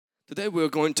Today we're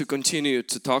going to continue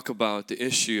to talk about the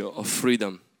issue of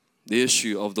freedom, the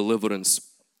issue of deliverance.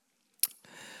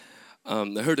 I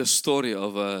heard a story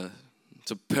of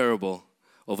it's a parable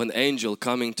of an angel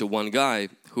coming to one guy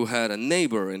who had a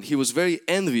neighbor, and he was very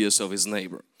envious of his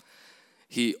neighbor.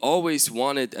 He always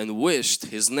wanted and wished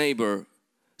his neighbor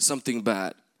something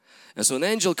bad. And so an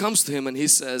angel comes to him and he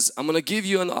says, I'm going to give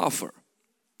you an offer.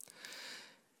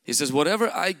 He says,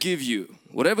 whatever I give you,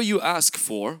 whatever you ask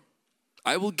for,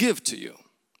 I will give to you.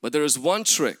 But there is one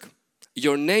trick.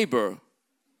 Your neighbor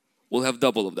will have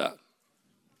double of that.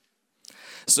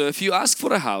 So if you ask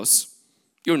for a house,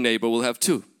 your neighbor will have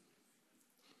two.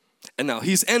 And now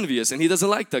he's envious and he doesn't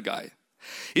like that guy.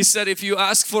 He said if you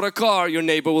ask for a car, your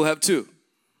neighbor will have two.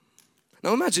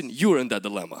 Now imagine you're in that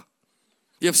dilemma.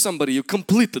 You have somebody you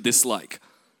completely dislike.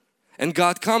 And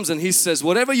God comes and He says,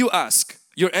 whatever you ask,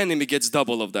 your enemy gets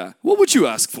double of that. What would you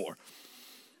ask for?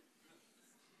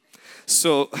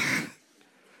 So,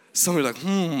 some are like,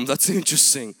 that's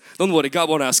interesting. Don't worry, God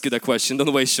won't ask you that question.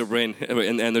 Don't waste your brain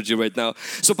and energy right now.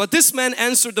 So, but this man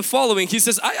answered the following. He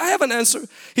says, I have an answer.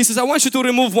 He says, I want you to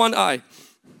remove one eye.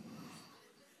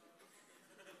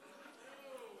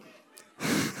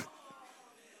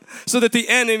 So that the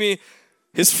enemy,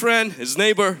 his friend, his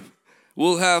neighbor,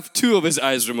 will have two of his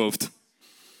eyes removed.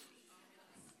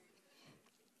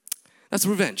 That's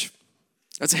revenge.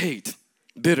 That's hate,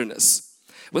 bitterness.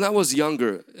 When I was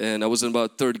younger and I was in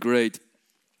about 3rd grade,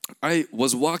 I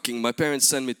was walking. My parents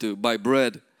sent me to buy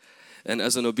bread, and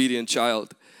as an obedient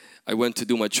child, I went to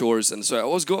do my chores. And so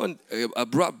I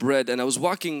brought bread and I was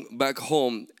walking back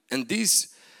home, and these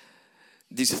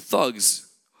thugs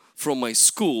from my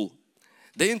school,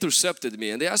 they intercepted me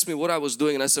and they asked me what I was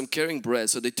doing, and I said I'm carrying bread.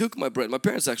 So they took my bread. My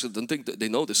parents actually don't think that they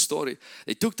know this story.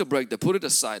 They took the bread, they put it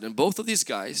aside, and both of these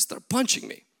guys started punching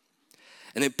me.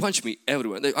 And they punched me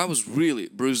everywhere. I was really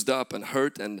bruised up and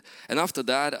hurt, and after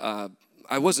that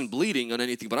I wasn't bleeding or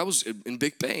anything, but I was in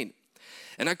big pain.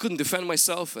 And I couldn't defend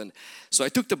myself, and so I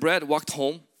took the bread, walked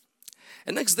home,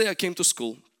 and next day I came to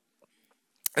school.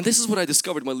 And this is what I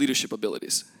discovered my leadership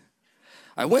abilities.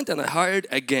 I went and I hired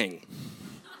a gang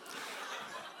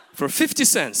for 50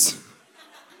 cents.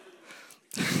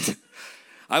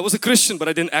 I was a Christian, but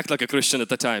I didn't act like a Christian at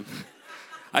the time.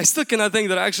 I still cannot think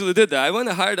that I actually did that. I went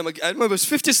and hired him. I remember it was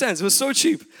 50 cents. It was so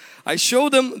cheap. I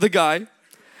showed them the guy,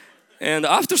 and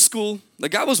after school, the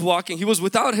guy was walking. He was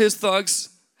without his thugs,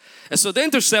 and so they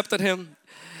intercepted him,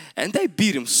 and they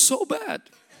beat him so bad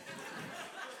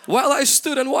while I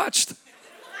stood and watched.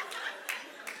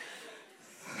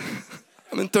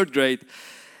 I'm in 3rd grade,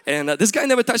 and this guy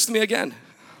never touched me again.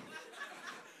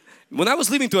 When I was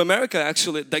leaving to America,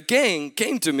 actually, the gang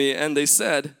came to me and they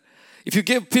said, if you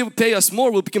pay us more,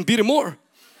 we can beat him more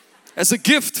as a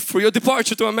gift for your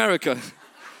departure to America.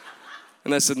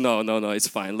 And I said, no, it's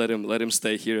fine. Let him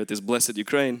stay here at this blessed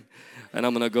Ukraine, and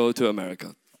I'm gonna go to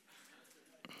America.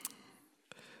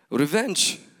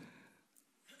 Revenge,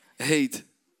 hate,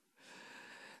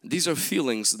 these are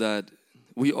feelings that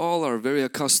we all are very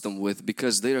accustomed with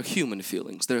because they are human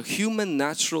feelings. They're human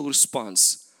natural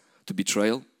response to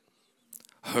betrayal,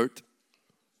 hurt.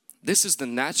 This is the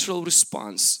natural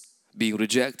response. Being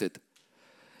rejected,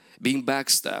 being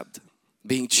backstabbed,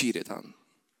 being cheated on,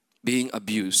 being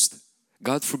abused,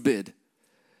 God forbid,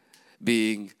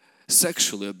 being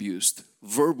sexually abused,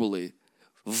 verbally,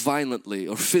 violently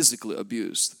or physically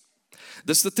abused.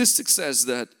 The statistic says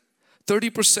that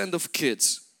 30% of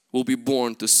kids will be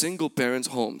born to single parent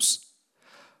homes.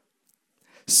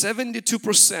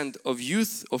 72% of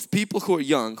youth, of people who are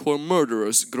young, who are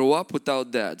murderers, grow up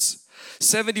without dads.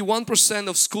 71%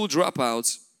 of school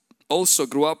dropouts also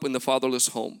grew up in the fatherless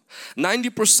home.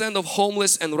 90% of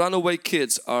homeless and runaway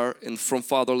kids are from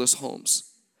fatherless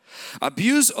homes.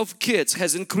 Abuse of kids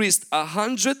has increased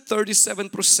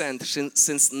 137%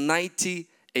 since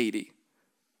 1980.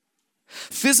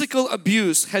 Physical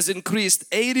abuse has increased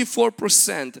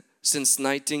 84% since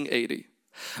 1980.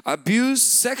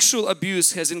 Sexual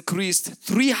abuse has increased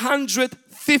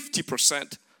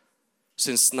 350%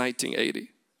 since 1980.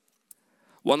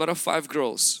 1 out of 5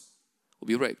 girls will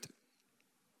be raped.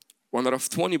 1 out of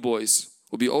 20 boys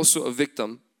will be also a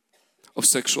victim of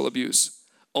sexual abuse.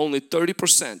 Only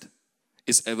 30%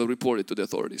 is ever reported to the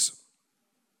authorities.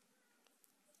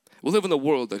 We live in a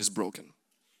world that is broken.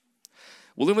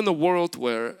 We live in a world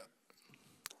where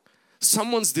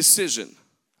someone's decision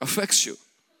affects you.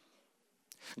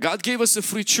 God gave us a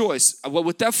free choice. Well,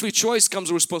 with that free choice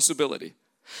comes responsibility.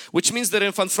 Which means that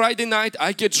if on Friday night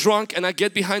I get drunk and I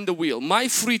get behind the wheel, my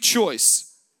free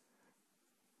choice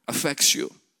affects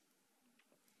you.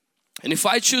 And if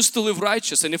I choose to live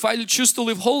righteous and if I choose to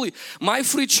live holy, my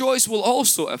free choice will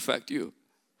also affect you.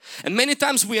 And many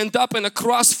times we end up in a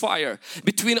crossfire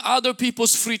between other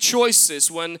people's free choices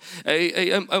when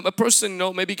a person,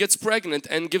 maybe gets pregnant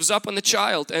and gives up on the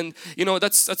child. And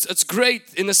that's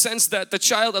great in the sense that the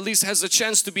child at least has a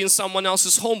chance to be in someone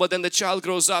else's home, but then the child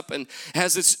grows up and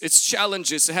has its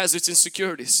challenges, it has its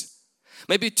insecurities.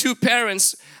 Maybe two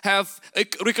parents have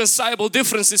reconcilable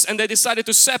differences and they decided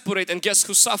to separate, and guess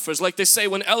who suffers? Like they say,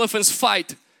 when elephants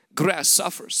fight, grass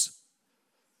suffers.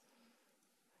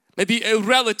 Maybe a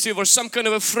relative or some kind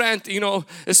of a friend,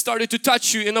 started to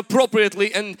touch you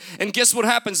inappropriately, and guess what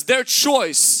happens? Their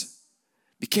choice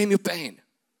became your pain.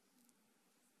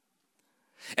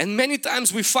 And many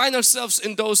times we find ourselves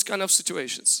in those kind of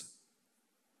situations.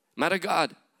 Matter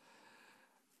God.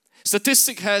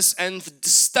 Statistic has and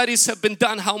studies have been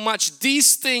done how much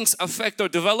these things affect our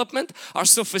development, our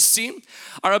self-esteem,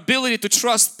 our ability to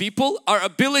trust people, our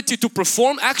ability to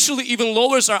perform, actually even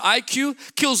lowers our IQ,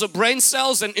 kills our brain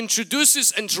cells, and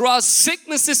introduces and draws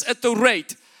sicknesses at the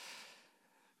rate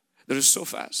that is so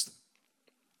fast.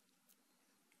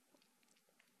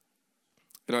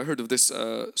 I heard of this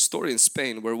story in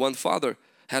Spain where one father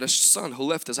had a son who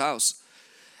left his house.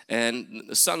 And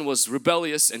the son was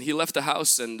rebellious and he left the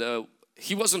house, and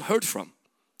he wasn't heard from.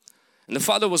 And the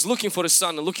father was looking for his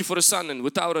son and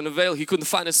without an avail he couldn't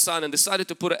find his son, and decided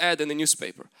to put an ad in the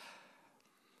newspaper.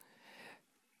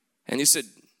 And he said,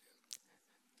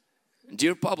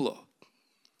 "Dear Pablo,"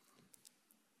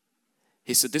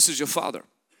 he said, "this is your father.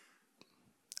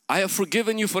 I have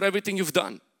forgiven you for everything you've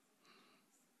done.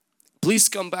 Please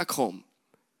come back home.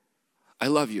 I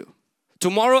love you.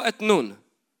 Tomorrow at noon,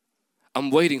 I'm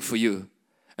waiting for you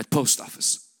at post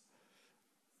office."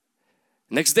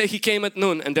 Next day he came at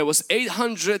noon and there was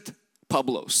 800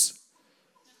 Pablos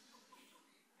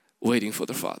waiting for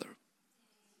their father.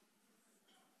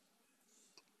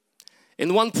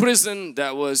 In one prison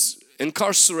that was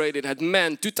incarcerated had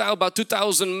men, about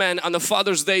 2,000 men. On the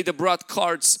Father's Day they brought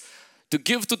cards to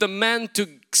give to the men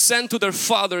to send to their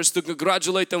fathers to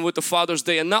congratulate them with the Father's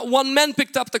Day, and not one man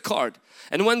picked up the card.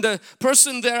 And when the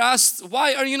person there asked,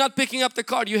 "Why are you not picking up the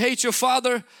card? You hate your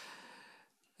father?"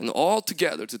 And all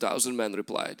together 2,000 men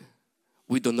replied,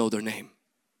 "We don't know their name."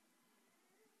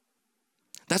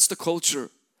 That's the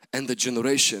culture and the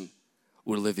generation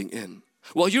we're living in.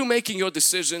 While you're making your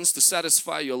decisions to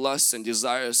satisfy your lusts and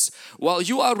desires, while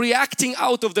you are reacting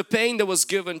out of the pain that was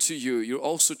given to you, you're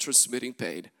also transmitting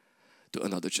pain to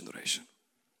another generation.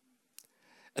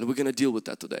 And we're going to deal with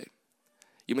that today.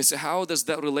 You may say, how does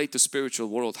that relate to spiritual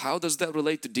world? How does that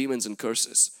relate to demons and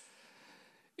curses?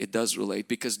 It does relate,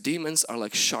 because demons are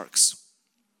like sharks.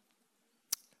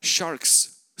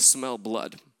 Sharks smell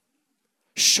blood.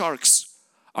 Sharks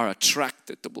are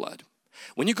attracted to blood.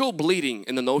 When you go bleeding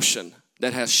in an ocean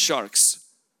that has sharks,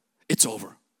 it's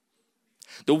over.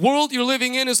 The world you're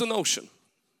living in is an ocean.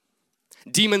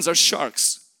 Demons are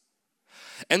sharks.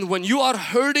 And when you are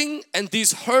hurting and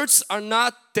these hurts are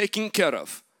not taken care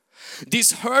of,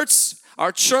 these hurts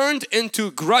are churned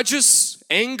into grudges,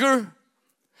 anger,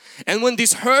 and when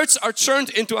these hurts are churned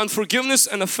into unforgiveness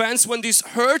and offense, when these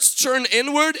hurts turn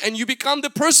inward and you become the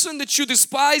person that you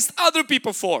despised other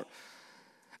people for,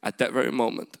 at that very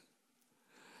moment,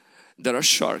 there are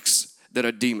sharks, there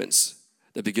are demons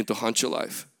that begin to haunt your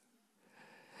life.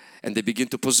 And they begin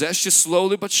to possess you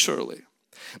slowly but surely.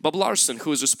 Bob Larson,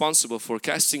 who is responsible for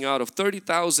casting out of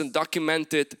 30,000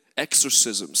 documented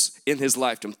exorcisms in his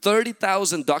lifetime,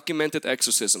 30,000 documented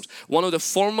exorcisms, one of the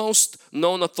foremost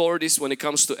known authorities when it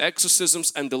comes to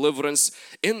exorcisms and deliverance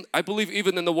in, I believe,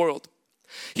 even in the world.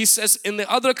 He says in the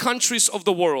other countries of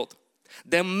the world,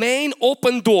 the main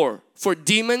open door for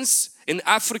demons in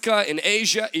Africa, in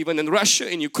Asia, even in Russia,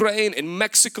 in Ukraine, in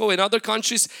Mexico, in other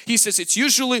countries, he says it's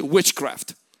usually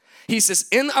witchcraft. He says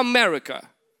in America,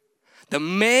 the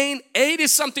main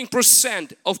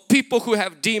 80-something% of people who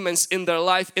have demons in their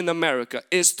life in America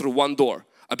is through one door: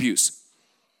 abuse.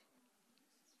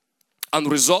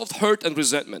 Unresolved hurt and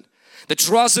resentment that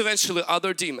draws eventually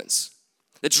other demons,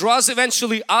 that draws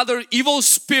eventually other evil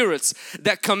spirits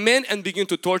that come in and begin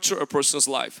to torture a person's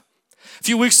life. A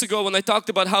few weeks ago when I talked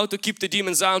about how to keep the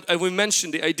demons out, and we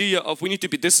mentioned the idea of we need to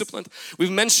be disciplined.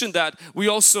 We've mentioned that we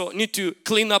also need to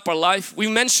clean up our life. We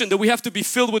mentioned that we have to be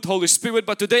filled with Holy Spirit,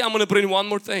 but today I'm going to bring one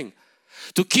more thing.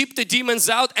 To keep the demons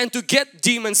out and to get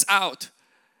demons out.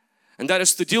 And that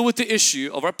is to deal with the issue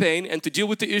of our pain and to deal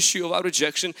with the issue of our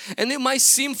rejection. And it might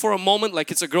seem for a moment like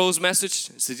it's a girl's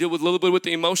message. It's to deal with a little bit with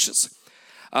the emotions.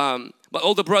 But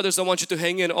all the brothers, I want you to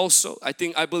hang in also.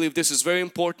 I believe this is very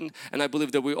important, and I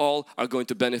believe that we all are going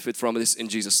to benefit from this in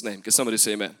Jesus' name. Can somebody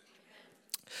say amen?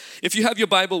 If you have your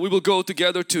Bible, we will go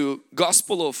together to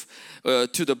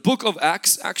to the book of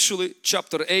Acts, actually,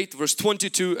 chapter 8, verse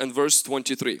 22 and verse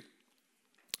 23.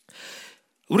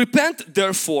 Repent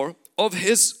therefore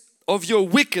of your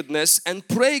wickedness and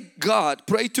pray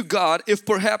to God, if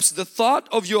perhaps the thought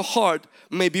of your heart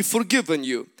may be forgiven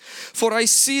you. For I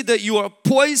see that you are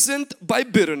poisoned by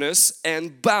bitterness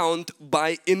and bound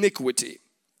by iniquity.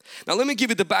 Now let me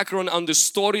give you the background on the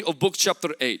story of book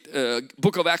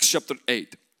of Acts chapter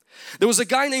 8. There was a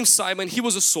guy named Simon. He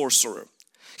was a sorcerer.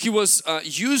 He was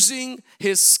using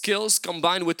his skills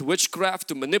combined with witchcraft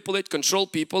to manipulate, control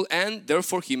people, and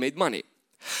therefore he made money.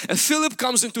 And Philip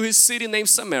comes into his city named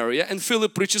Samaria, and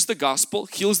Philip preaches the gospel,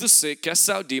 heals the sick, casts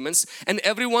out demons, and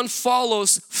everyone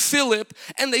follows Philip,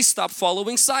 and they stop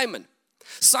following Simon.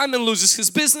 Simon loses his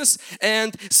business,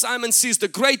 and Simon sees the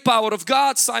great power of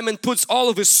God. Simon puts all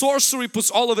of his sorcery,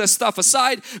 puts all of his stuff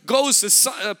aside, goes to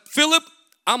Philip,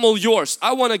 I'm all yours.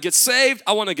 I want to get saved.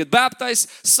 I want to get baptized.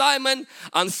 Simon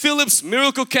on Philip's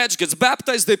miracle catch gets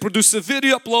baptized. They produce a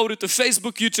video, upload it to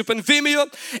Facebook, YouTube and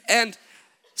Vimeo, and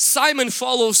Simon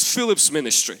follows Philip's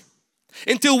ministry.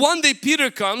 Until one day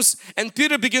Peter comes, and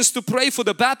Peter begins to pray for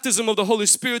the baptism of the Holy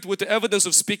Spirit with the evidence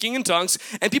of speaking in tongues,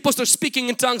 and people start speaking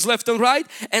in tongues left and right,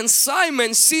 and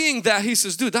Simon, seeing that, he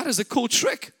says, dude, that is a cool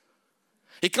trick.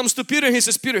 He comes to Peter and he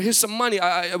says, Peter, here's some money.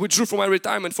 I withdrew from my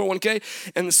retirement,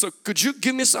 401k, and so could you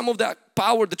give me some of that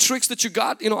power, the tricks that you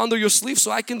got, under your sleeve,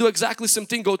 so I can do exactly the same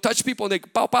thing, go touch people and they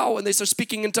pow pow and they start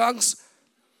speaking in tongues.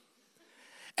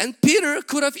 And Peter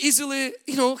could have easily,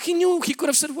 he could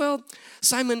have said, well,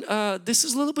 Simon, this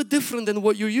is a little bit different than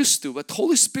what you're used to. But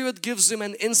Holy Spirit gives him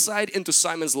an insight into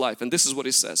Simon's life. And this is what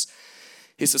he says.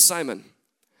 He says, Simon,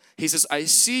 he says, I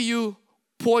see you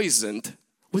poisoned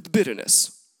with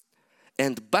bitterness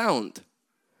and bound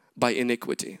by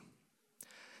iniquity.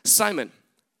 Simon,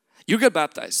 you get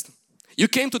baptized. You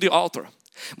came to the altar.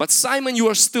 But Simon, you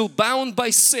are still bound by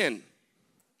sin.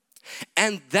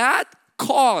 And that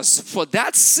cause for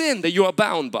that sin that you are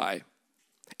bound by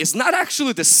is not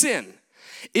actually the sin.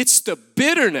 It's the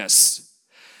bitterness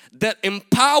that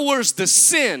empowers the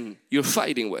sin you're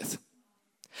fighting with.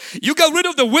 You got rid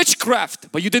of the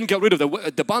witchcraft, but you didn't get rid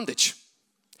of the bondage.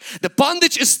 The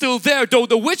bondage is still there, though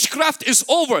the witchcraft is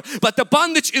over, but the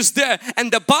bondage is there,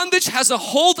 and the bondage has a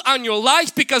hold on your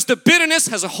life because the bitterness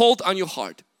has a hold on your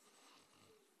heart.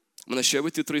 I'm going to share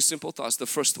with you 3 simple thoughts. The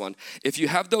first one, if you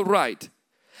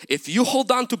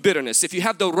hold on to bitterness, if you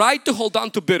have the right to hold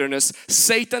on to bitterness,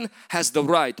 Satan has the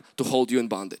right to hold you in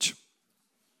bondage.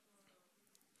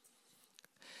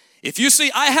 If you say,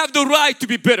 I have the right to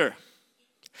be bitter,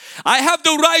 I have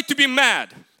the right to be mad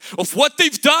of what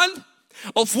they've done,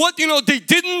 of what they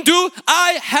didn't do,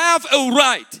 I have a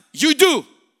right. You do.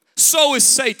 So is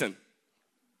Satan.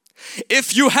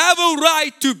 If you have a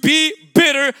right to be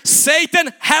bitter,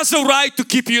 Satan has a right to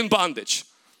keep you in bondage.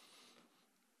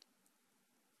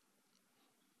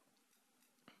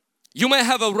 You may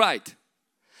have a right,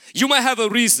 you might have a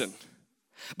reason,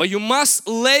 but you must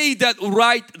lay that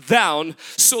right down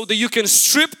so that you can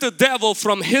strip the devil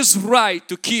from his right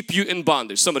to keep you in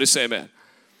bondage. Somebody say amen.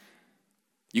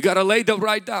 You got to lay the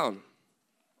right down.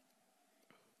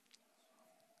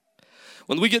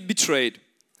 When we get betrayed,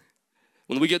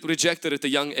 when we get rejected at a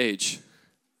young age,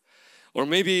 or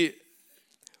maybe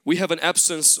we have an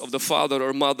absence of the father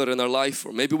or mother in our life,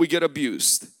 or maybe we get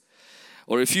abused,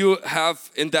 or if you have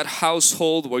in that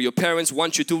household where your parents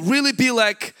want you to really be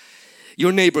like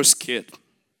your neighbor's kid,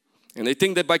 and they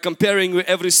think that by comparing you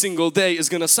every single day is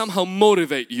going to somehow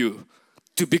motivate you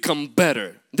to become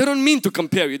better. They don't mean to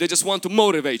compare you, they just want to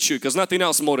motivate you because nothing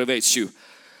else motivates you.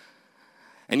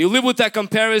 And you live with that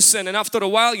comparison, and after a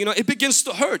while, it begins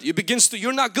to hurt.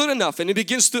 You're not good enough, and it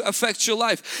begins to affect your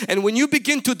life. And when you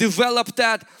begin to develop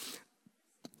that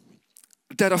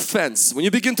offense, when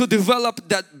you begin to develop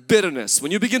that bitterness,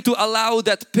 when you begin to allow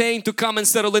that pain to come and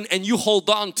settle in, and you hold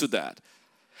on to that,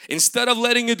 instead of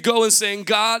letting it go and saying,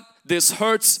 God, this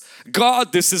hurts.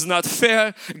 God, this is not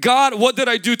fair. God, what did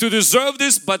I do to deserve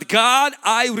this? But God,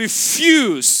 I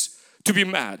refuse to be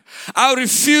mad. I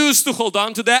refuse to hold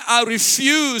on to that. I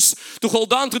refuse to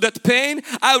hold on to that pain.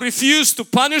 I refuse to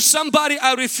punish somebody.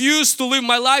 I refuse to live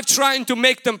my life trying to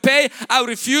make them pay. I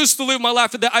refuse to live my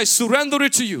life that I surrender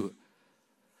it to you.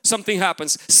 Something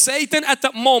happens. Satan at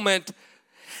that moment,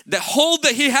 the hold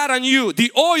that he had on you,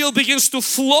 the oil begins to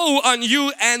flow on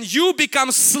you and you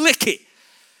become slicky.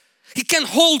 He can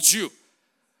hold you.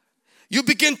 You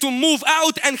begin to move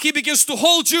out and he begins to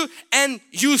hold you and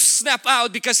you snap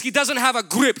out because he doesn't have a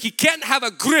grip. He can't have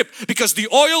a grip because the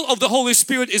oil of the Holy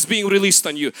Spirit is being released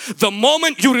on you. The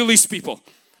moment you release people.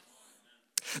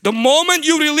 The moment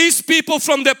you release people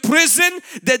from the prison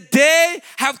that they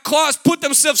have put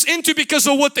themselves into because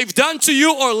of what they've done to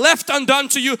you or left undone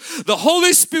to you, the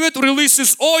Holy Spirit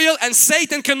releases oil and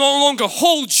Satan can no longer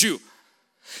hold you.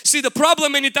 See, the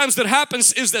problem many times that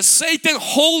happens is that Satan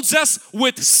holds us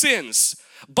with sins,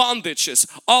 bondages,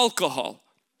 alcohol,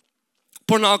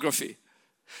 pornography,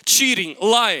 cheating,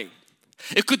 lying.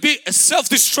 It could be a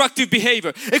self-destructive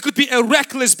behavior. It could be a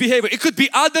reckless behavior. It could be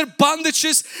other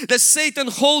bondages that Satan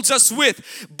holds us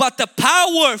with. But the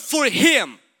power for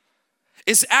him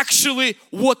is actually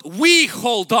what we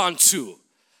hold on to.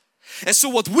 And so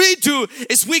what we do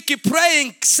is we keep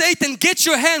praying, Satan, get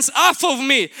your hands off of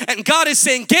me. And God is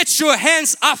saying, get your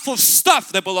hands off of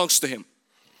stuff that belongs to him.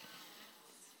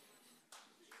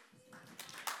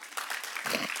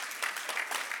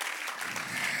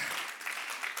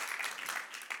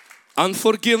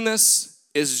 Unforgiveness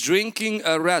is drinking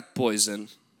a rat poison,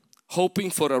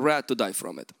 hoping for a rat to die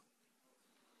from it.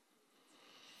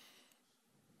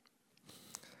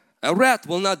 A rat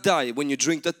will not die when you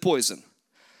drink that poison.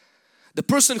 The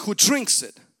person who drinks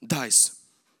it dies.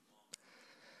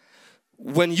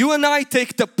 When you and I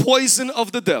take the poison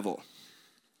of the devil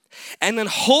and then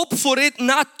hope for it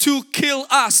not to kill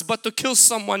us but to kill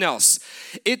someone else,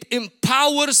 it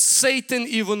empowers Satan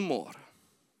even more.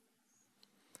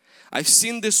 I've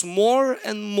seen this more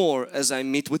and more as I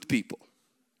meet with people.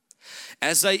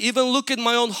 As I even look at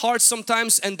my own heart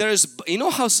sometimes, and there's, you know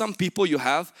how some people you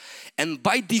have, and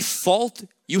by default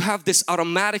you have this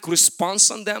automatic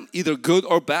response on them, either good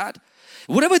or bad.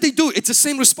 Whatever they do, it's the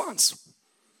same response.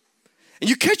 And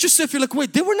you catch yourself, you're like,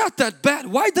 wait, they were not that bad.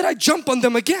 Why did I jump on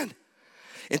them again?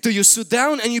 Until you sit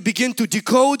down and you begin to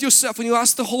decode yourself and you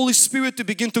ask the Holy Spirit to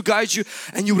begin to guide you,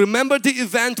 and you remember the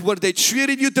event where they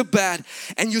treated you the bad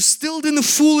and you still didn't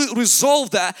fully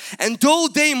resolve that, and though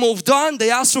they moved on,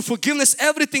 they asked for forgiveness,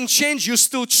 everything changed, you're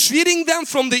still treating them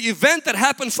from the event that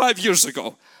happened 5 years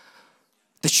ago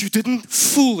that you didn't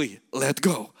fully let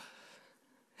go.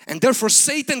 And therefore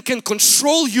Satan can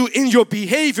control you in your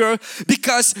behavior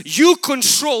because you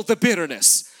control the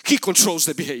bitterness. He controls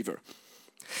the behavior.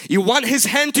 You want his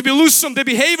hand to be loose from the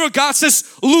behavior, God says,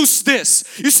 loose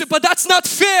this. You say, but that's not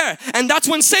fair. And that's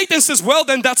when Satan says, well,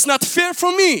 then that's not fair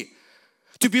for me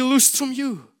to be loosed from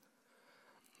you.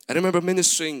 I remember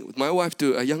ministering with my wife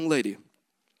to a young lady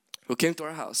who came to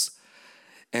our house,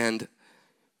 and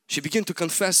she began to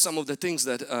confess some of the things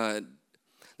that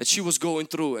that she was going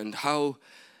through and how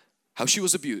she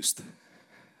was abused.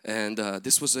 And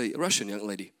this was a Russian young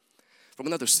lady from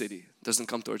another city, doesn't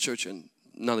come to our church, and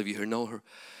none of you here know her.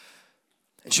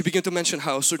 And she began to mention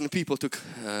how certain people took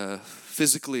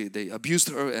physically, they abused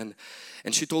her,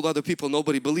 and she told other people,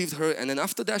 nobody believed her. And then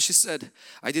after that she said,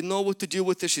 I didn't know what to do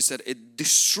with this. She said, it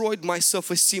destroyed my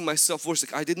self-esteem, my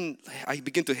self-worth. I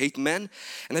began to hate men,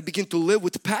 and I began to live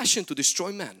with passion to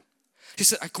destroy men. She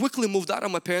said, I quickly moved out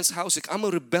of my parents' house. Like, I'm a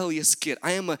rebellious kid.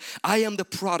 I am the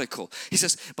prodigal. He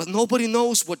says, but nobody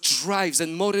knows what drives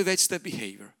and motivates their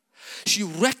behavior. She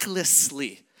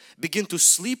recklessly began to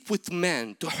sleep with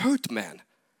men, to hurt men,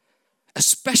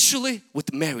 especially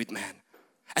with married men.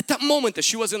 At that moment that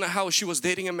she was in the house, she was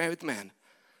dating a married man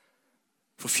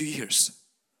for a few years.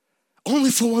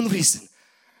 Only for one reason,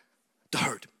 to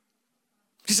hurt.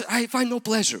 She said, I find no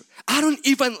pleasure. I don't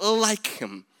even like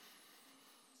him.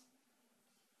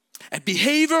 A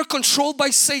behavior controlled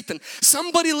by Satan.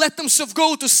 Somebody let themselves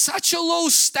go to such a low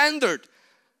standard.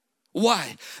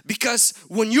 Why? Because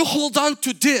when you hold on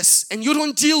to this and you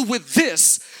don't deal with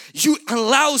this, you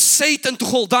allow Satan to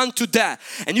hold on to that.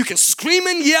 And you can scream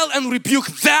and yell and rebuke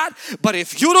that, but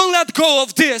if you don't let go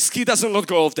of this, he doesn't let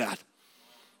go of that.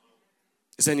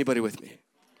 Is anybody with me?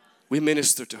 We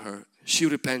ministered to her. She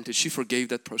repented. She forgave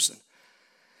that person.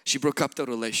 She broke up the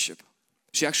relationship.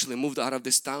 She actually moved out of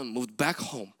this town, moved back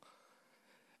home,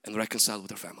 and reconciled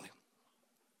with her family.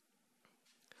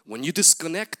 When you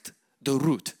disconnect the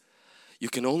root, you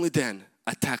can only then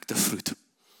attack the fruit.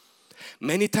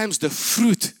 Many times the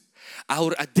fruit,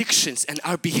 our addictions and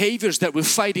our behaviors that we're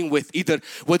fighting with, either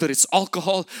whether it's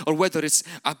alcohol or whether it's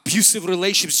abusive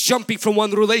relationships, jumping from one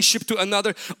relationship to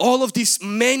another, all of these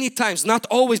many times, not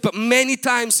always, but many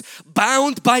times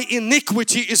bound by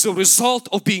iniquity is a result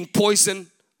of being poisoned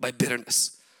by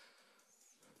bitterness.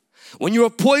 When you are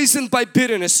poisoned by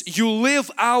bitterness, you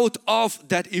live out of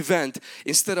that event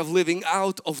instead of living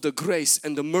out of the grace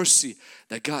and the mercy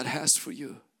that God has for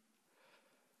you.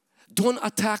 Don't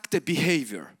attack the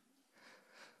behavior.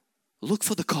 Look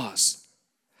for the cause.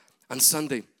 On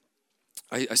Sunday,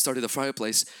 I started a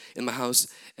fireplace in my house,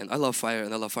 and I love fire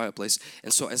and I love fireplace.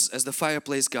 And so as the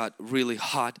fireplace got really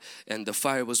hot and the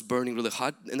fire was burning really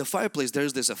hot, in the fireplace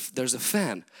there's a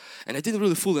fan, and I didn't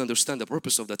really fully understand the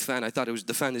purpose of that fan. I thought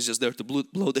the fan is just there to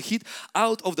blow the heat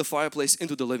out of the fireplace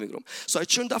into the living room. So I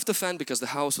turned off the fan because the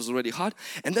house was already hot,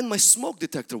 and then my smoke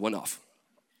detector went off.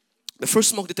 The first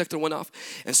smoke detector went off,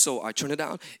 and so I turned it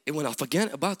down. It went off again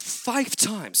about 5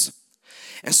 times.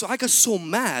 And so I got so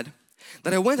mad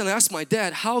that I went and asked my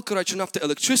dad, how could I turn off the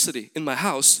electricity in my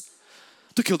house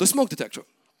to kill the smoke detector?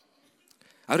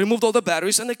 I removed all the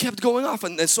batteries and they kept going off,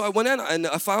 and so I went in and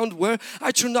I found where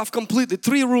I turned off completely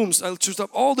 3 rooms. I turned off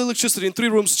all the electricity in 3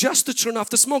 rooms just to turn off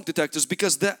the smoke detectors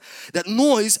because that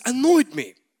noise annoyed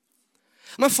me.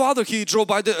 My father, he drove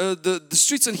by the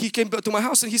streets and he came to my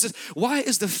house and he said, why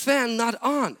is the fan not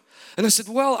on? And I said,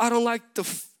 well, I don't like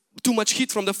too much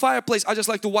heat from the fireplace. I just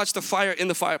like to watch the fire in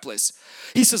the fireplace.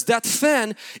 He says that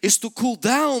fan is to cool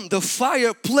down the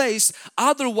fireplace,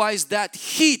 otherwise that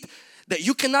heat that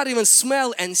you cannot even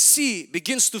smell and see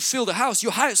begins to fill the house.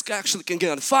 Your house actually can get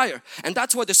on fire, and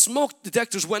that's why the smoke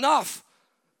detectors went off.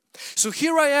 So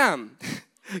here I am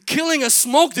killing a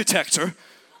smoke detector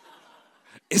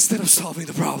instead of solving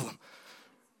the problem.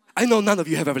 I know none of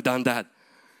you have ever done that.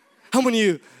 How many of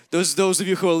you, those of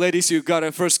you who are ladies, you got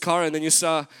a first car and then you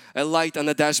saw a light on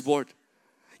the dashboard?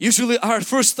 Usually our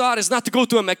first thought is not to go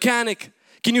to a mechanic.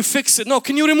 Can you fix it? No,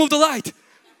 can you remove the light?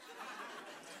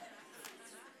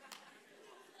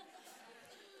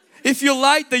 If your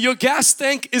light, that your gas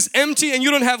tank is empty and you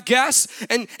don't have gas,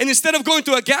 and instead of going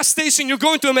to a gas station, you're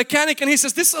going to a mechanic and he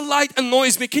says, this light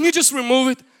annoys me, can you just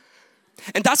remove it?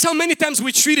 And that's how many times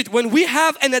we treat it. When we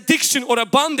have an addiction or a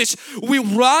bondage, we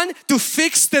run to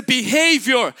fix the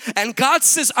behavior. And God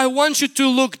says, I want you to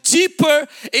look deeper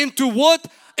into what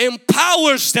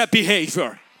empowers that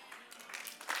behavior.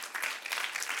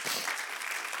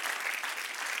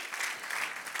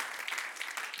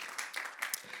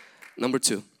 Number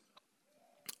 2,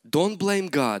 don't blame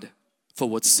God for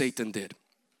what Satan did.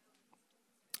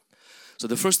 So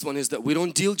the first one is that we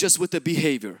don't deal just with the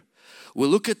behavior. We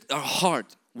look at our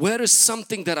heart. Where is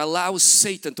something that allows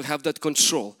Satan to have that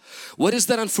control? What is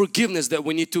that unforgiveness that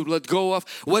we need to let go of?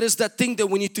 What is that thing that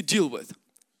we need to deal with?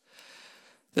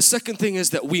 The second thing is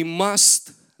that we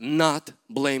must not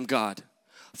blame God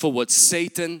for what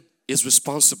Satan is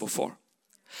responsible for.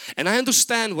 And I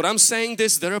understand what I'm saying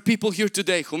this, there are people here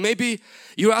today who maybe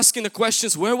you're asking the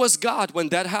questions, where was God when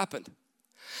that happened?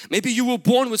 Maybe you were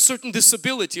born with certain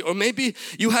disability, or maybe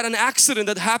you had an accident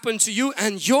that happened to you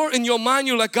and you're in your mind,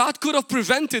 you're like, God could have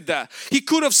prevented that. He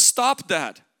could have stopped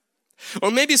that. Or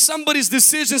maybe somebody's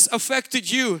decisions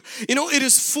affected you. You know, it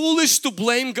is foolish to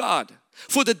blame God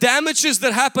for the damages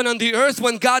that happen on the earth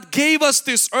when God gave us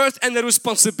this earth and the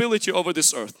responsibility over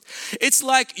this earth. It's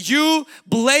like you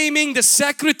blaming the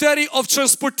Secretary of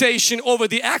Transportation over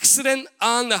the accident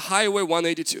on the Highway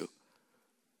 182.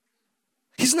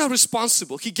 He's not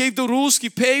responsible. He gave the rules, He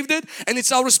paved it, and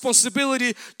it's our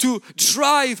responsibility to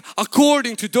drive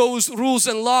according to those rules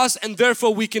and laws, and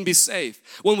therefore we can be safe.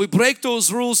 When we break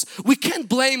those rules, we can't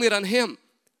blame it on Him.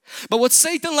 But what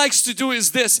Satan likes to do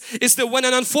is this, is that when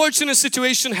an unfortunate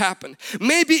situation happened,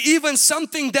 maybe even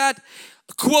something that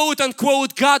quote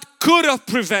unquote God could have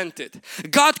prevented,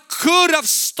 God could have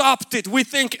stopped it, we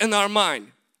think in our mind.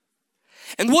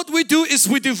 And what we do is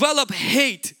we develop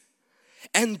hate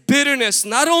and bitterness,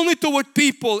 not only toward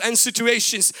people and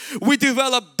situations, we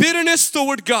develop bitterness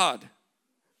toward God.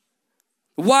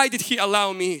 Why did He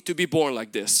allow me to be born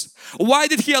like this? Why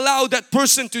did He allow that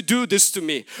person to do this to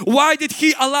me? Why did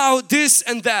He allow this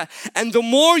and that? And the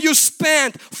more you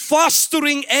spend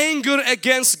fostering anger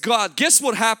against God, guess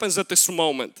what happens at this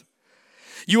moment?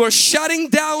 You are shutting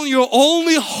down your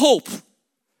only hope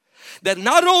that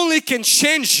not only can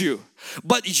change you,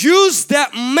 but use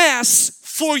that mess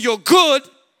for your good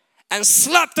and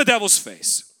slap the devil's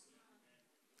face.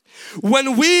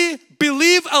 When we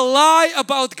believe a lie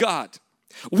about God,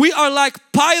 we are like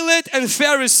Pilate and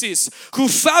Pharisees who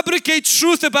fabricate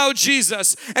truth about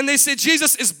Jesus, and they say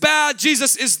Jesus is bad,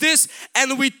 Jesus is this,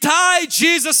 and we tie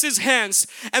Jesus's hands.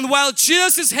 And while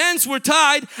Jesus's hands were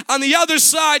tied, on the other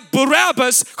side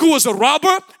Barabbas, who was a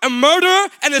robber, a murderer,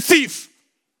 and a thief.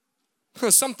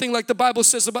 Something like the Bible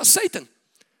says about Satan.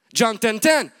 John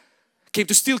 10:10. Came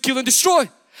to steal, kill and destroy.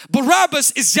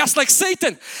 Barabbas is just like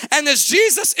Satan. And as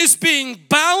Jesus is being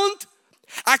bound,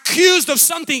 accused of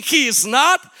something he is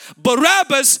not,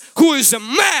 Barabbas, who is a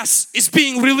mess, is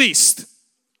being released.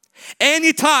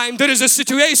 Anytime there is a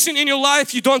situation in your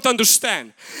life you don't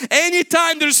understand,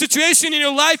 anytime there's a situation in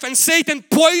your life and Satan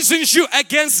poisons you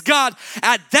against God,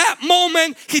 at that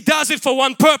moment he does it for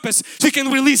one purpose. He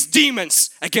can release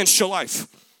demons against your life.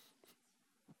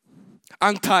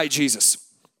 Untie Jesus.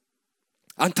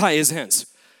 Untie his hands.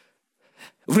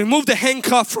 Remove the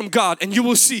handcuff from God and you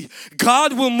will see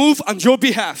God will move on your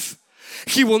behalf.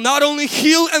 He will not only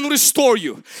heal and restore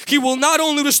you. He will not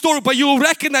only restore, but you will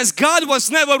recognize God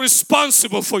was never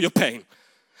responsible for your pain.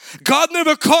 God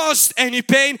never caused any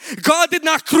pain. God did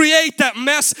not create that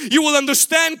mess. You will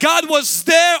understand God was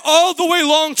there all the way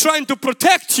long trying to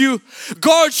protect you,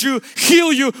 guard you,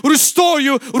 heal you, restore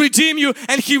you, redeem you,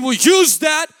 and He will use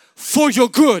that for your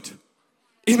good.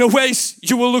 In a way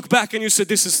you will look back and you say,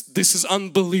 this is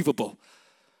unbelievable.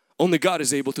 Only God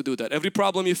is able to do that. Every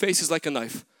problem you face is like a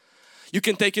knife. You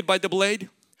can take it by the blade,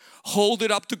 hold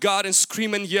it up to God and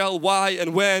scream and yell why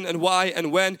and when and why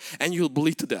and when, and you'll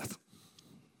bleed to death.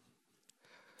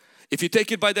 If you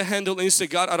take it by the handle and you say,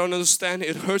 God, I don't understand,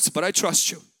 it hurts, but I trust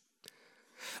you.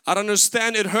 I don't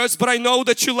understand, it hurts, but I know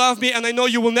that you love me and I know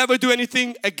you will never do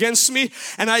anything against me,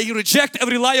 and I reject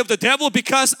every lie of the devil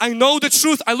because I know the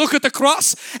truth. I look at the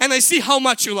cross and I see how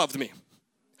much you loved me.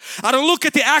 I don't look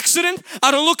at the accident. I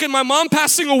don't look at my mom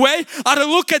passing away. I don't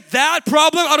look at that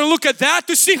problem. I don't look at that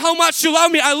to see how much you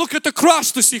love me. I look at the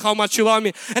cross to see how much you love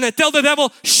me. And I tell the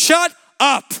devil, shut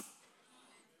up.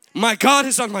 My God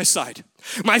is on my side.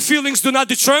 My feelings do not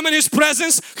determine His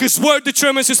presence. His word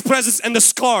determines His presence and the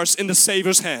scars in the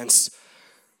Savior's hands.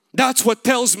 That's what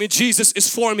tells me Jesus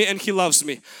is for me and He loves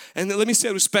me. And let me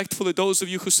say respectfully, those of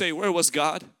you who say, where was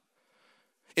God?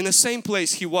 In the same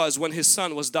place He was when His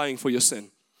Son was dying for your sin.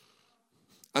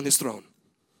 On His throne.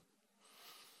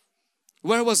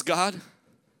 Where was God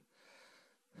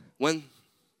when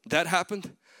that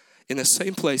happened? In the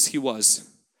same place He was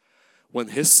when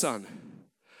His Son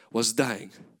was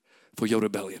dying for your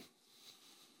rebellion.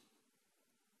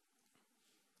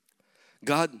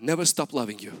 God never stopped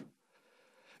loving you.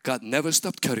 God never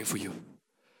stopped caring for you.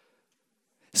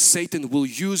 Satan will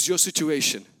use your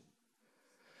situation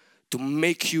to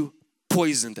make you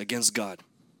poisoned against God,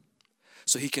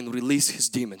 so he can release his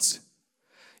demons.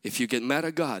 If you get mad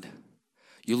at God,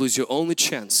 you lose your only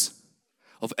chance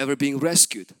of ever being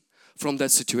rescued from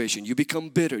that situation. You become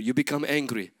bitter, you become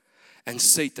angry, and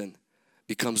Satan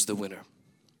becomes the winner.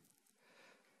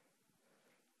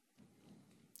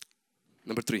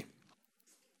 Number 3,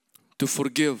 to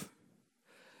forgive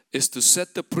is to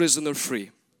set the prisoner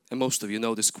free. And most of you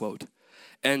know this quote.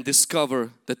 And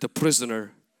discover that the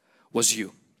prisoner was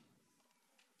you.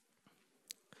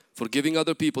 Forgiving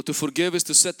other people. To forgive is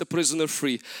to set the prisoner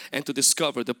free and to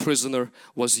discover the prisoner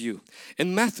was you.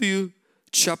 In Matthew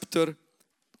chapter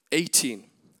 18,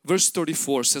 verse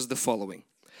 34 says the following.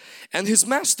 And his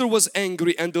master was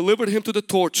angry and delivered him to the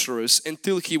torturers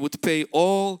until he would pay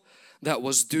all that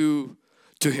was due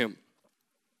to him.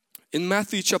 In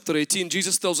Matthew chapter 18,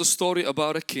 Jesus tells a story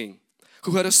about a king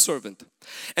who had a servant,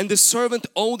 and the servant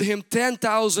owed him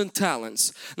 10,000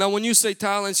 talents. Now when you say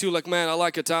talents, you're like, man, I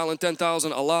like a talent,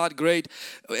 10,000, a lot, great.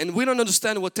 And we don't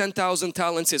understand what 10,000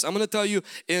 talents is. I'm going to tell you,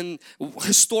 in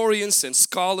historians and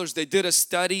scholars, they did a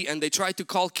study and they tried to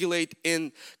calculate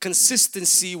in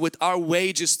consistency with our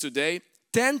wages today.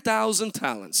 10,000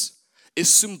 talents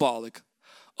is symbolic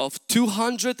of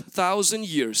 200,000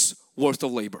 years worth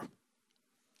of labor.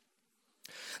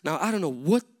 Now I don't know,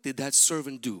 what did that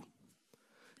servant do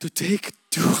to take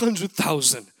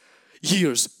 200,000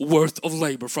 years worth of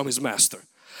labor from his master?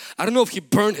 I don't know if he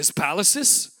burned his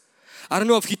palaces. I don't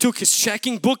know if he took his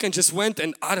checking book and just went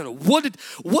and I don't know.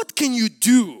 What can you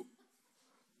do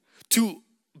to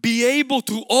be able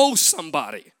to owe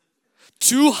somebody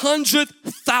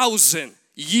 200,000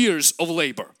 years of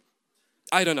labor?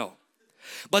 I don't know.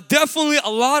 But definitely a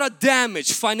lot of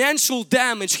damage, financial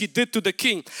damage he did to the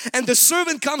king. And the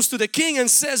servant comes to the king and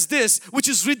says this, which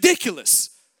is ridiculous.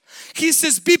 He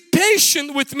says, be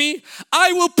patient with me,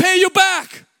 I will pay you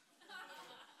back.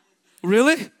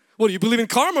 Really? What, do you believe in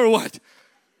karma or what?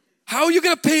 How are you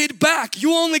going to pay it back?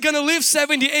 You're only going to live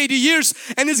 70, 80 years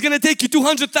and it's going to take you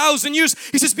 200,000 years.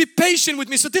 He says, be patient with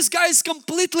me. So this guy is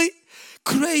completely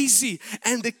crazy.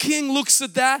 And the king looks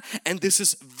at that, and this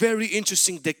is very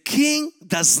interesting. The king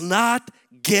does not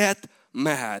get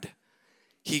mad.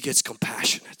 He gets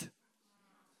compassionate.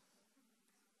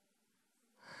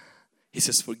 He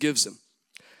says, forgives him.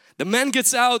 The man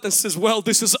gets out and says, well,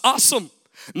 this is awesome.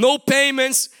 No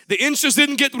payments, the interest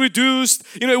didn't get reduced.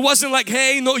 You know, it wasn't like,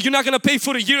 hey, no, you're not going to pay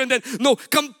for a year and then, no,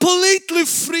 completely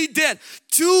free debt.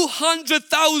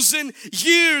 200,000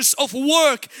 years of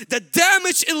work, the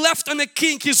damage it left on a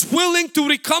king, he's willing to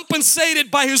recompensate it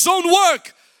by his own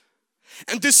work.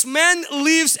 And this man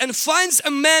leaves and finds a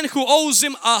man who owes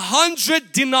him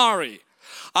 100 denarii.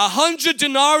 100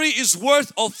 denarii is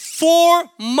worth of 4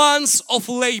 months of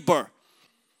labor.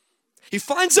 He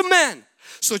finds a man,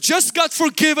 so just got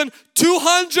forgiven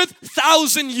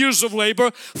 200,000 years of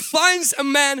labor, finds a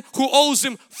man who owes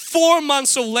him 4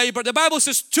 months of labor. The Bible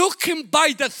says, took him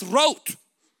by the throat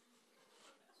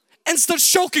and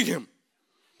starts choking him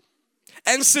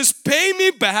and says, pay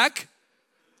me back.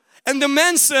 And the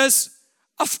man says,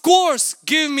 of course,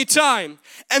 give me time.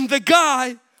 And the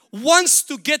guy wants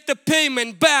to get the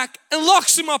payment back and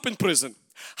locks him up in prison.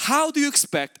 How do you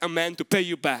expect a man to pay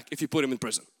you back if you put him in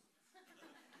prison?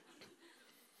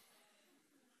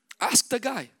 Ask the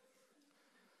guy.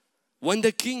 When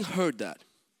the king heard that,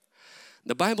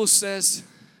 the Bible says,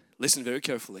 listen very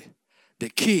carefully, the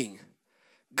king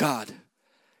got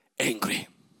angry.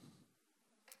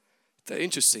 That's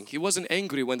interesting. He wasn't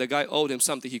angry when the guy owed him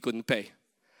something he couldn't pay.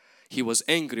 He was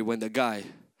angry when the guy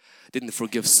didn't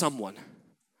forgive someone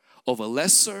of a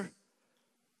lesser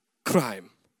crime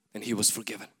and he was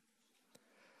forgiven.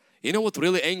 You know what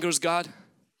really angers God?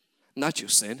 Not your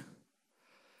sin.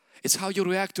 It's how you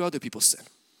react to other people's sin.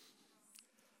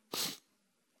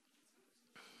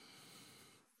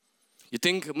 You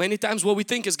think many times what we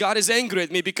think is God is angry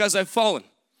at me because I've fallen.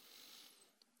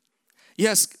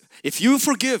 Yes, if you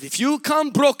forgive, if you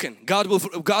come broken, God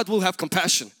will have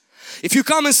compassion. If you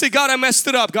come and say, God, I messed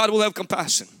it up, God will have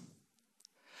compassion.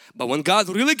 But when God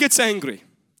really gets angry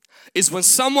is when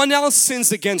someone else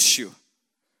sins against you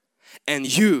and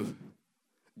you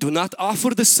do not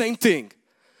offer the same thing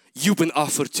you've been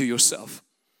offered to yourself.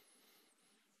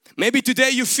 Maybe today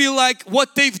you feel like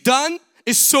what they've done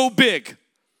is so big,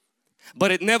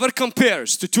 but it never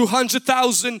compares to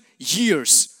 200,000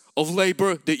 years of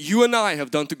labor that you and I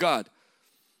have done to God.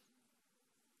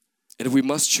 And we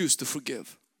must choose to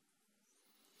forgive.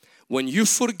 When you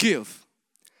forgive,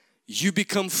 you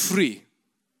become free.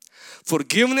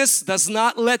 Forgiveness does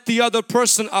not let the other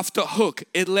person off the hook,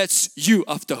 it lets you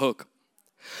off the hook.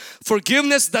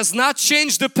 Forgiveness does not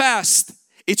change the past,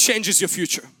 it changes your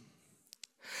future.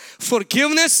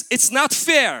 Forgiveness, it's not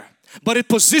fair, but it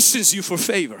positions you for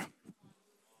favor.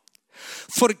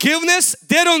 Forgiveness,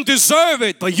 they don't deserve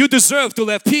it, but you deserve to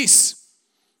have peace.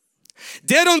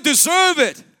 They don't deserve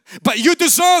it, but you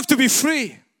deserve to be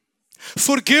free.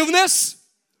 Forgiveness,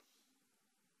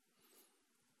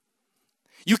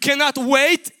 you cannot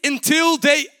wait until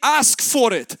they ask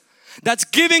for it. That's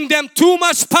giving them too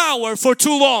much power for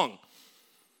too long.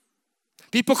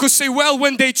 People could say, well,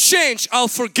 when they change, I'll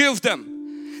forgive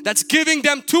them. That's giving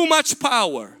them too much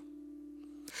power.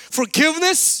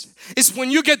 Forgiveness is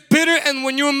when you get bitter and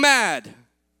when you're mad.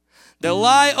 The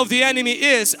lie of the enemy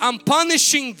is, I'm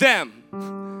punishing them.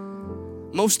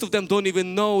 Most of them don't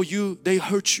even know you, they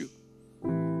hurt you.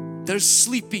 They're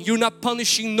sleeping. You're not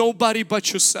punishing nobody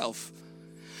but yourself.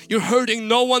 You're hurting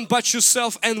no one but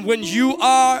yourself. And when you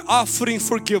are offering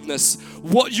forgiveness,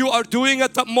 what you are doing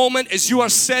at that moment is you are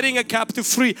setting a captive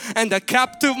free. And the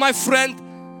captive, my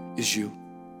friend, is you.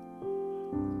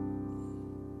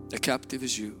 The captive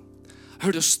is you. I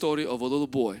heard a story of a little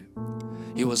boy.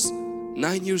 He was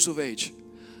 9 years of age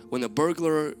when a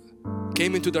burglar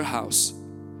came into their house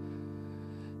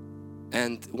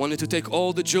and wanted to take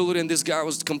all the jewelry, and this guy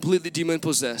was completely demon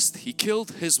possessed. He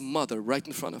killed his mother right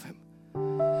in front of him.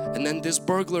 And then this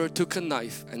burglar took a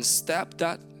knife and stabbed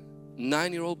that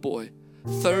 9-year-old boy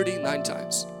 39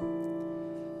 times.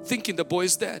 Thinking the boy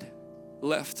is dead,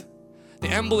 left. The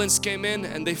ambulance came in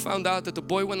and they found out that the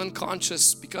boy went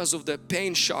unconscious because of the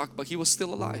pain shock, but he was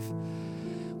still alive.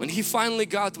 When he finally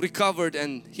got recovered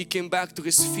and he came back to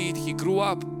his feet, he grew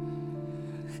up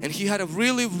and he had a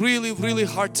really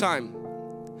hard time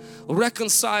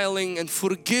reconciling and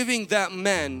forgiving that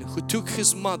man who took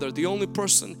his mother, the only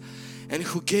person, and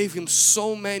who gave him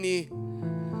so many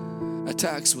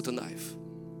attacks with a knife.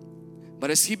 But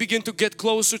as he began to get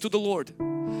closer to the Lord,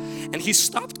 and he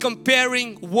stopped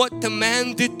comparing what the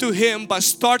man did to him, but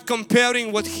start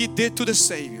comparing what he did to the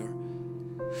Savior.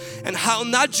 And how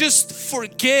not just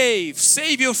forgave,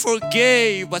 Savior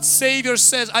forgave, but Savior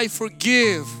says, I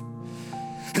forgive.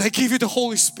 And I give you the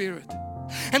Holy Spirit.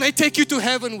 And I take you to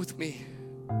heaven with me.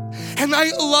 And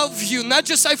I love you. Not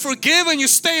just I forgive and you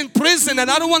stay in prison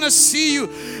and I don't want to see you.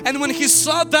 And when he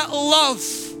saw that love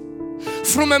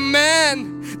from a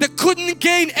man that couldn't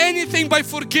gain anything by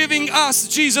forgiving us,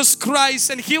 Jesus Christ,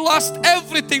 and He lost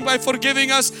everything by forgiving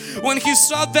us. When He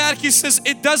saw that, He says,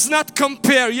 it does not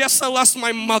compare. Yes, I lost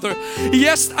my mother.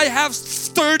 Yes, I have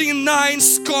 39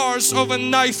 scars of a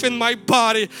knife in my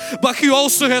body, but He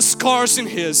also has scars in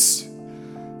His.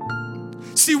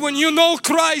 See, when you know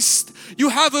Christ, you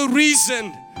have a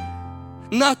reason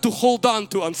not to hold on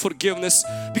to unforgiveness,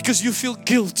 because you feel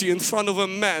guilty in front of a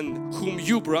man whom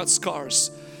you brought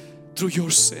scars through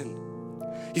your sin.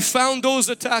 He found those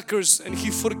attackers and He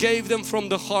forgave them from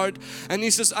the heart, and He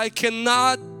says, I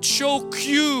cannot choke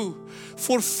you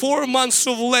for 4 months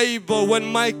of labor when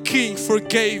my King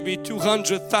forgave me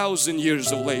 200,000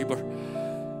 years of labor.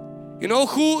 You know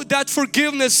who that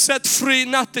forgiveness set free?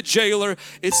 Not the jailer,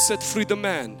 it set free the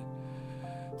man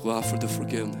who offered the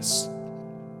forgiveness.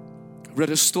 I read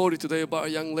a story today about a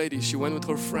young lady. She went with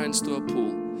her friends to a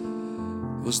pool.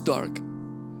 It was dark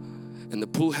and the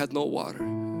pool had no water.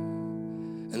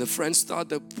 And the friends thought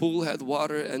the pool had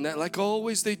water, and that, like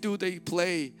always they do, they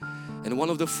play. And one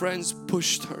of the friends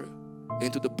pushed her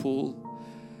into the pool,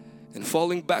 and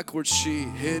falling backwards she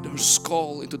hit her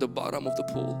skull into the bottom of the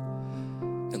pool,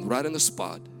 and right on the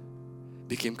spot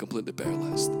became completely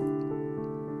paralyzed.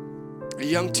 A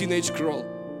young teenage girl,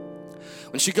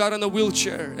 when she got on a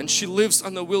wheelchair, and she lives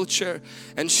on a wheelchair,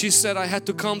 and she said, I had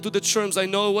to come to the terms, I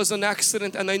know it was an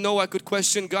accident and I know I could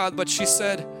question God, but she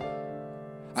said,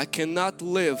 I cannot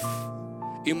live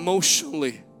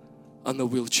emotionally on a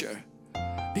wheelchair,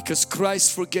 because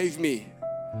Christ forgave me,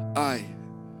 I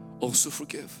also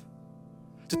forgive.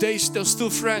 Today they're still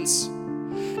friends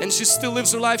and she still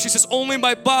lives her life. She says, only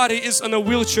my body is on a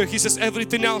wheelchair. He says,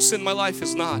 everything else in my life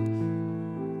is not.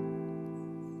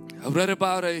 I read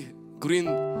about a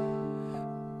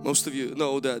most of you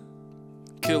know that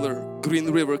killer,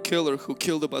 Green River Killer, who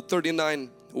killed about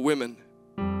 39 women.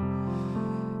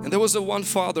 And there was one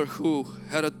father who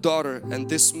had a daughter, and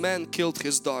this man killed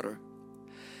his daughter.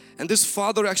 And this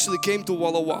father actually came to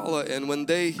Walla Walla, and when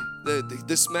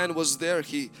this man was there,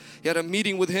 he had a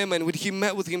meeting with him, and when he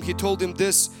met with him, he told him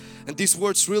this, and these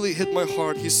words really hit my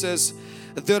heart. He says,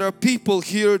 there are people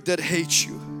here that hate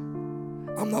you.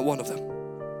 I'm not one of them.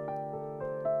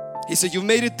 He said, you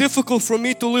made it difficult for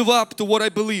me to live up to what I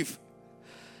believe.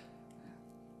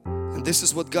 And this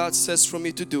is what God says for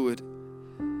me to do it,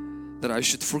 that I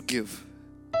should forgive.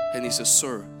 And he says,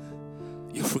 sir,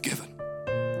 you're forgiven.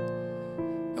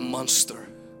 A monster,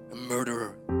 a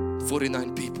murderer,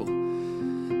 49 people.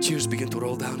 Tears begin to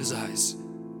roll down his eyes.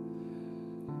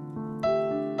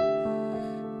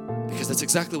 Because that's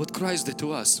exactly what Christ did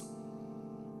to us.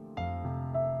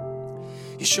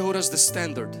 He showed us the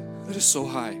standard that is so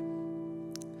high,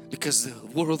 because the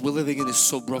world we're living in is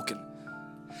so broken.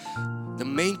 The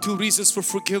main two reasons for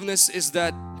forgiveness is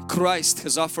that Christ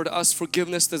has offered us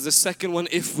forgiveness. There's the second one,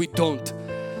 if we don't,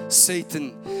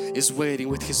 Satan is waiting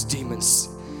with his demons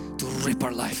to rip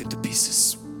our life into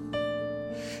pieces.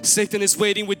 Satan is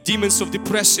waiting with demons of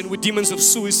depression, with demons of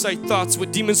suicide thoughts,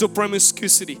 with demons of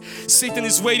promiscuity. Satan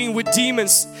is waiting with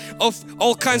demons of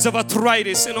all kinds of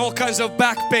arthritis and all kinds of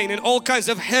back pain and all kinds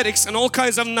of headaches and all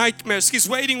kinds of nightmares. He's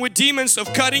waiting with demons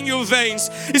of cutting your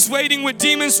veins. He's waiting with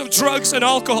demons of drugs and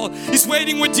alcohol. He's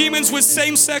waiting with demons with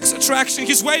same-sex attraction.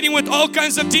 He's waiting with all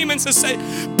kinds of demons to say,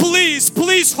 please,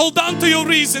 please hold on to your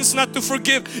reasons not to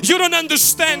forgive. You don't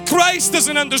understand. Christ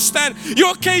doesn't understand.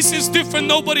 Your case is different.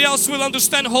 Nobody else will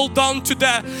understand. Hold on to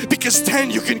that, because then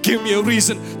you can give me a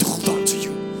reason to hold on to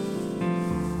you.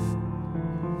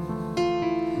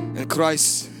 And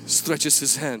Christ stretches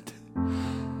His hand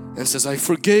and says, I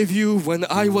forgave you when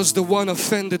I was the one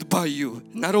offended by you.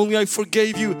 Not only I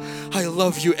forgave you, I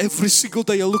love you. Every single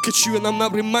day I look at you and I'm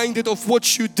not reminded of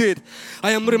what you did.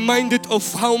 I am reminded of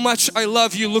how much I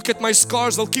love you. Look at my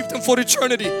scars, I'll keep them for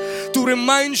eternity to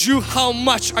remind you how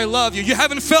much I love you. You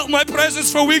haven't felt my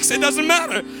presence for weeks, it doesn't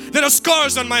matter. There are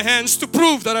scars on my hands to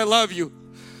prove that I love you.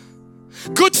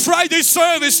 Good Friday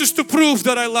service is to prove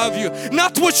that I love you.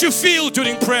 Not what you feel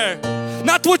during prayer.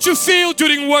 Not what you feel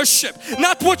during worship.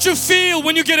 Not what you feel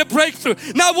when you get a breakthrough.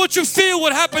 Not what you feel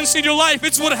what happens in your life.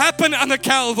 It's what happened on the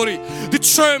Calvary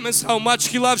determines how much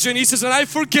He loves you. And He says, and I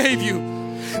forgave you.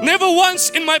 Never once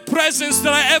in my presence did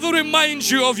I ever remind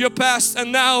you of your past.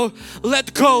 And now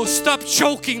let go. Stop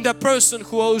choking that person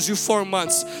who owes you 4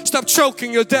 months. Stop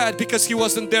choking your dad because he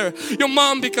wasn't there. Your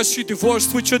mom because she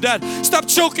divorced with your dad. Stop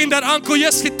choking that uncle.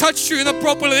 Yes, he touched you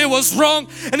inappropriately. It was wrong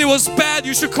and it was bad.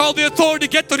 You should call the authority,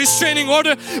 get the restraining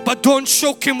order. But don't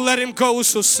choke him. Let him go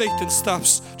so Satan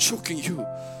stops choking you.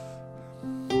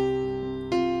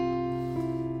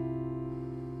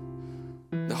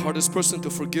 The hardest person to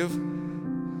forgive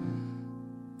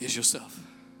is yourself.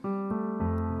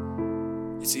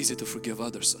 It's easy to forgive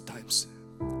others at times.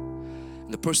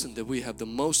 And the person that we have the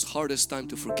most hardest time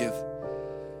to forgive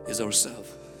is ourselves.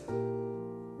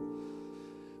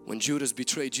 When Judas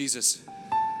betrayed Jesus,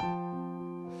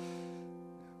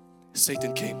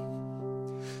 Satan came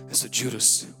and said,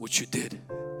 Judas, what you did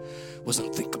was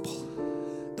unthinkable.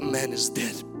 The man is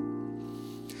dead.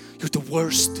 You're the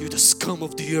worst. You're the scum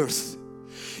of the earth.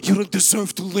 You don't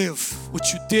deserve to live.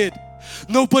 What you did,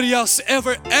 nobody else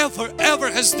ever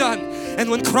has done. And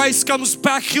when Christ comes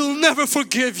back, He'll never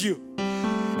forgive you.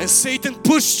 And Satan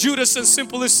pushed Judas and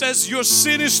simply says, your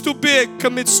sin is too big,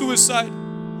 commit suicide.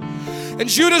 And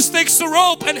Judas takes the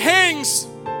rope and hangs,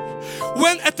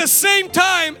 when at the same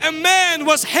time a man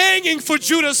was hanging for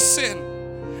Judas' sin.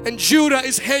 And Judah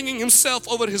is hanging himself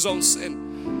over his own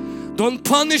sin. Don't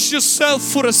punish yourself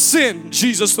for a sin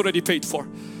Jesus already paid for.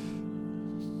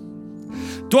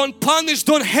 Don't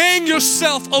hang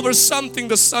yourself over something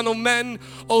the Son of Man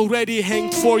already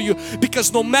hanged for you.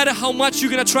 Because no matter how much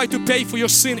you're going to try to pay for your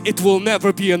sin, it will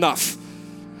never be enough.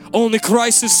 Only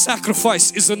Christ's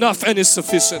sacrifice is enough and is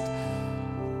sufficient.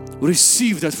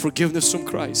 Receive that forgiveness from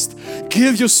Christ.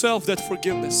 Give yourself that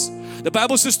forgiveness. The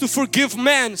Bible says to forgive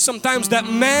man. Sometimes that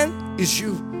man is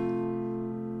you.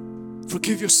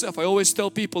 Forgive yourself. I always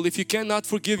tell people, if you cannot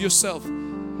forgive yourself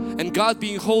and God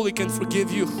being holy can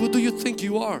forgive you, who do you think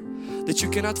you are that you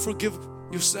cannot forgive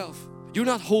yourself? You're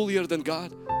not holier than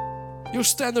God. Your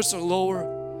standards are lower.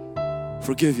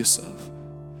 Forgive yourself.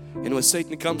 And when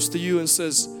Satan comes to you and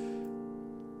says,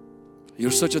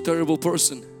 you're such a terrible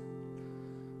person,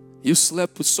 you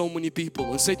slept with so many people.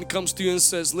 When Satan comes to you and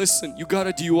says, listen, you got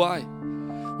a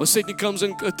DUI. When Satan comes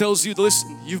and tells you,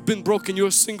 listen, you've been broken, you're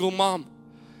a single mom.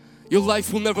 Your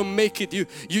life will never make it.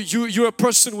 You're a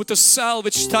person with a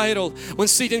salvage title. When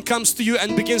Satan comes to you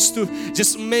and begins to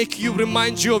just make you,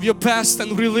 remind you of your past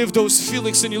and relive those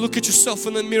feelings, and you look at yourself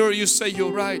in the mirror, you say,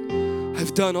 you're right,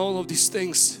 I've done all of these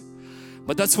things.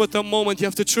 But that's what the moment you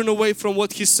have to turn away from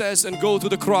what he says and go to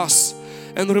the cross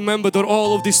and remember that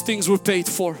all of these things were paid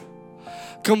for.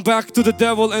 Come back to the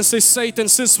devil and say, Satan,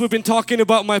 since we've been talking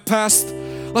about my past,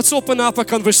 let's open up a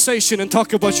conversation and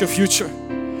talk about your future.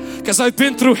 Because I've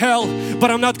been through hell,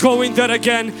 but I'm not going there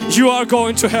again. You are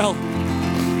going to hell.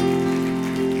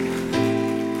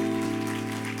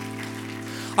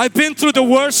 I've been through the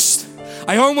worst.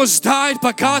 I almost died,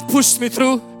 but God pushed me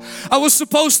through. I was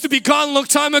supposed to be gone a long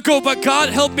time ago, but God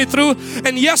helped me through.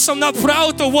 And yes, I'm not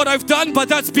proud of what I've done, but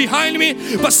that's behind me.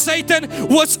 But Satan,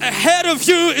 what's ahead of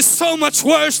you is so much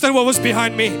worse than what was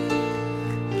behind me.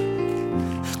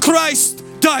 Christ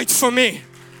died for me,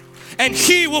 and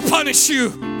He will punish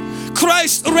you.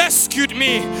 Christ rescued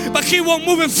me, but He won't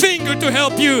move a finger to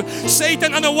help you.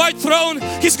 Satan on a white throne,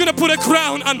 he's gonna put a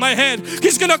crown on my head.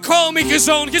 He's gonna call me His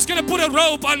own. He's gonna put a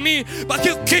robe on me, but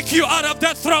He'll kick you out of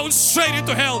that throne straight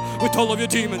into hell with all of your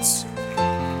demons.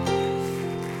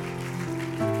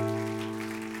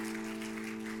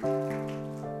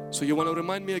 So you want to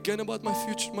remind me again about my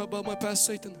future, about my past,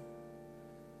 Satan?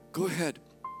 Go ahead,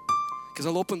 because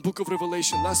I'll open book of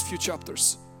Revelation, last few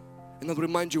chapters, and I'll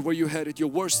remind you where you headed. Your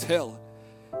worst hell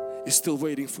is still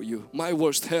waiting for you. My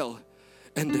worst hell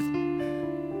ended.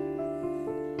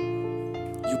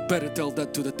 You better tell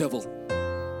that to the devil,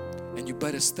 and you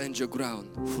better stand your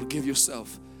ground. Forgive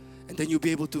yourself, and then you'll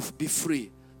be able to be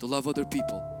free to love other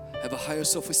people, have a higher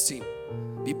self-esteem,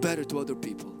 be better to other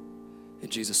people. In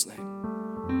Jesus' name.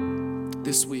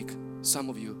 This week, some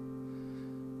of you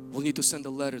will need to send a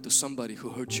letter to somebody who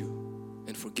hurt you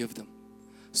and forgive them.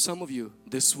 Some of you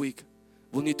this week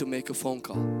will need to make a phone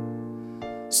call.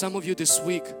 Some of you this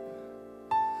week,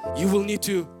 you will need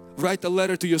to write a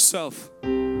letter to yourself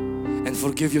and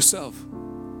forgive yourself.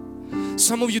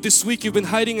 Some of you this week, you've been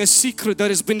hiding a secret that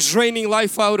has been draining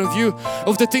life out of you,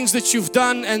 of the things that you've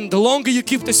done, and the longer you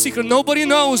keep the secret, nobody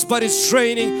knows, but it's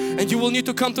draining, and you will need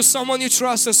to come to someone you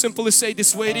trust and simply say,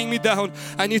 this weighing me down,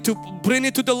 I need to bring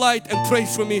it to the light and pray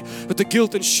for me that the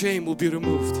guilt and shame will be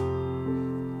removed.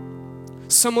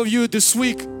 Some of you this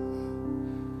week,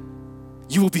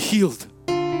 you will be healed,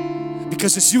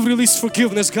 because as you release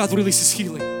forgiveness, God releases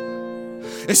healing.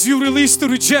 As you release the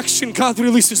rejection, God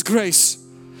releases grace.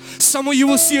 Some of you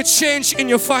will see a change in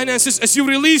your finances as you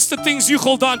release the things you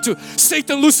hold on to.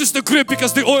 Satan loses the grip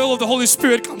because the oil of the Holy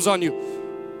Spirit comes on you.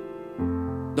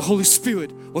 The Holy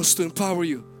Spirit wants to empower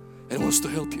you and wants to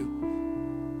help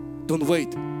you. Don't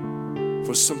wait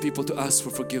for some people to ask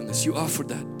for forgiveness. You offer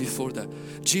that before that.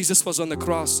 Jesus was on the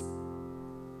cross.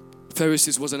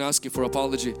 Pharisees wasn't asking for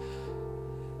apology.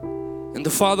 And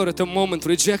the Father at the moment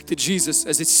rejected Jesus,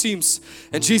 as it seems.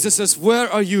 And Jesus says,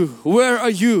 where are you? Where are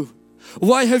you?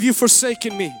 Why have you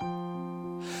forsaken me?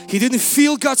 He didn't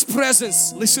feel God's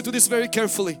presence. Listen to this very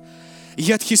carefully.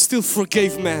 Yet He still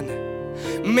forgave man.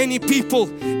 Many people,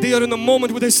 they are in a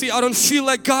moment where they say, I don't feel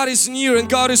like God is near and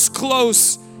God is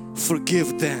close.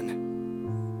 Forgive then.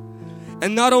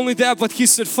 And not only that, but he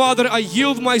said, Father, I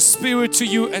yield my spirit to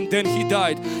you, and then he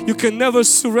died. You can never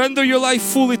surrender your life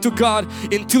fully to God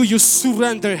until you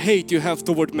surrender hate you have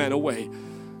toward man away.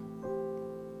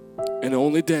 And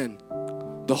only then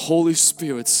the Holy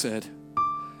Spirit said,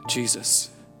 Jesus,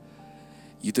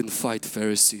 you didn't fight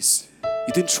Pharisees.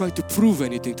 You didn't try to prove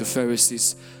anything to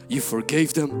Pharisees. You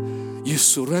forgave them. You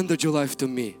surrendered your life to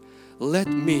me. Let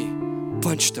me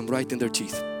punch them right in their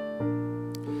teeth.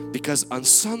 Because on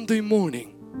Sunday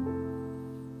morning,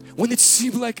 when it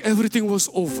seemed like everything was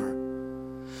over,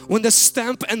 when the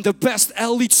stamp and the best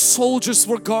elite soldiers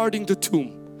were guarding the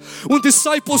tomb, when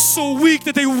disciples so weak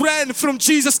that they ran from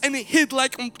Jesus and hid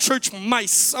like church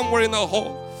mice somewhere in a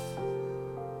hole,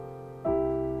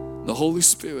 the Holy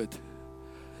Spirit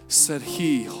said,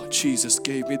 Jesus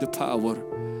gave me the power.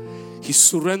 He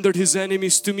surrendered His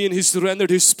enemies to me and He surrendered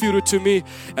His Spirit to me,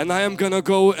 and I am gonna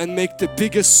go and make the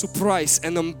biggest surprise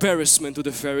and embarrassment to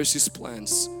the Pharisees'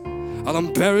 plans. I'll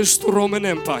embarrass the Roman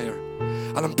Empire.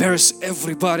 I'll embarrass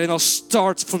everybody, and I'll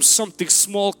start from something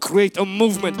small, create a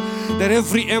movement that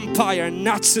every empire,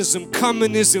 Nazism,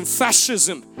 communism,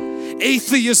 fascism,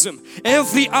 atheism,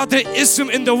 every other ism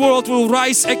in the world will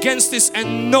rise against this,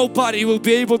 and nobody will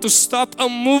be able to stop a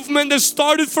movement that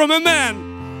started from a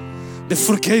man that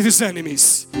forgave his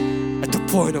enemies at the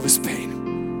point of his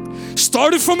pain.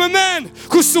 Started from a man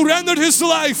who surrendered his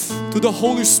life to the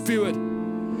Holy Spirit,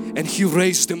 and He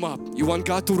raised him up. You want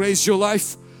God to raise your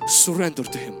life? Surrender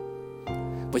to Him.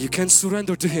 But you can't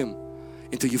surrender to Him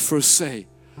until you first say,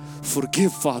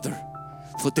 forgive, Father,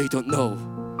 for they don't know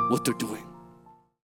what they're doing.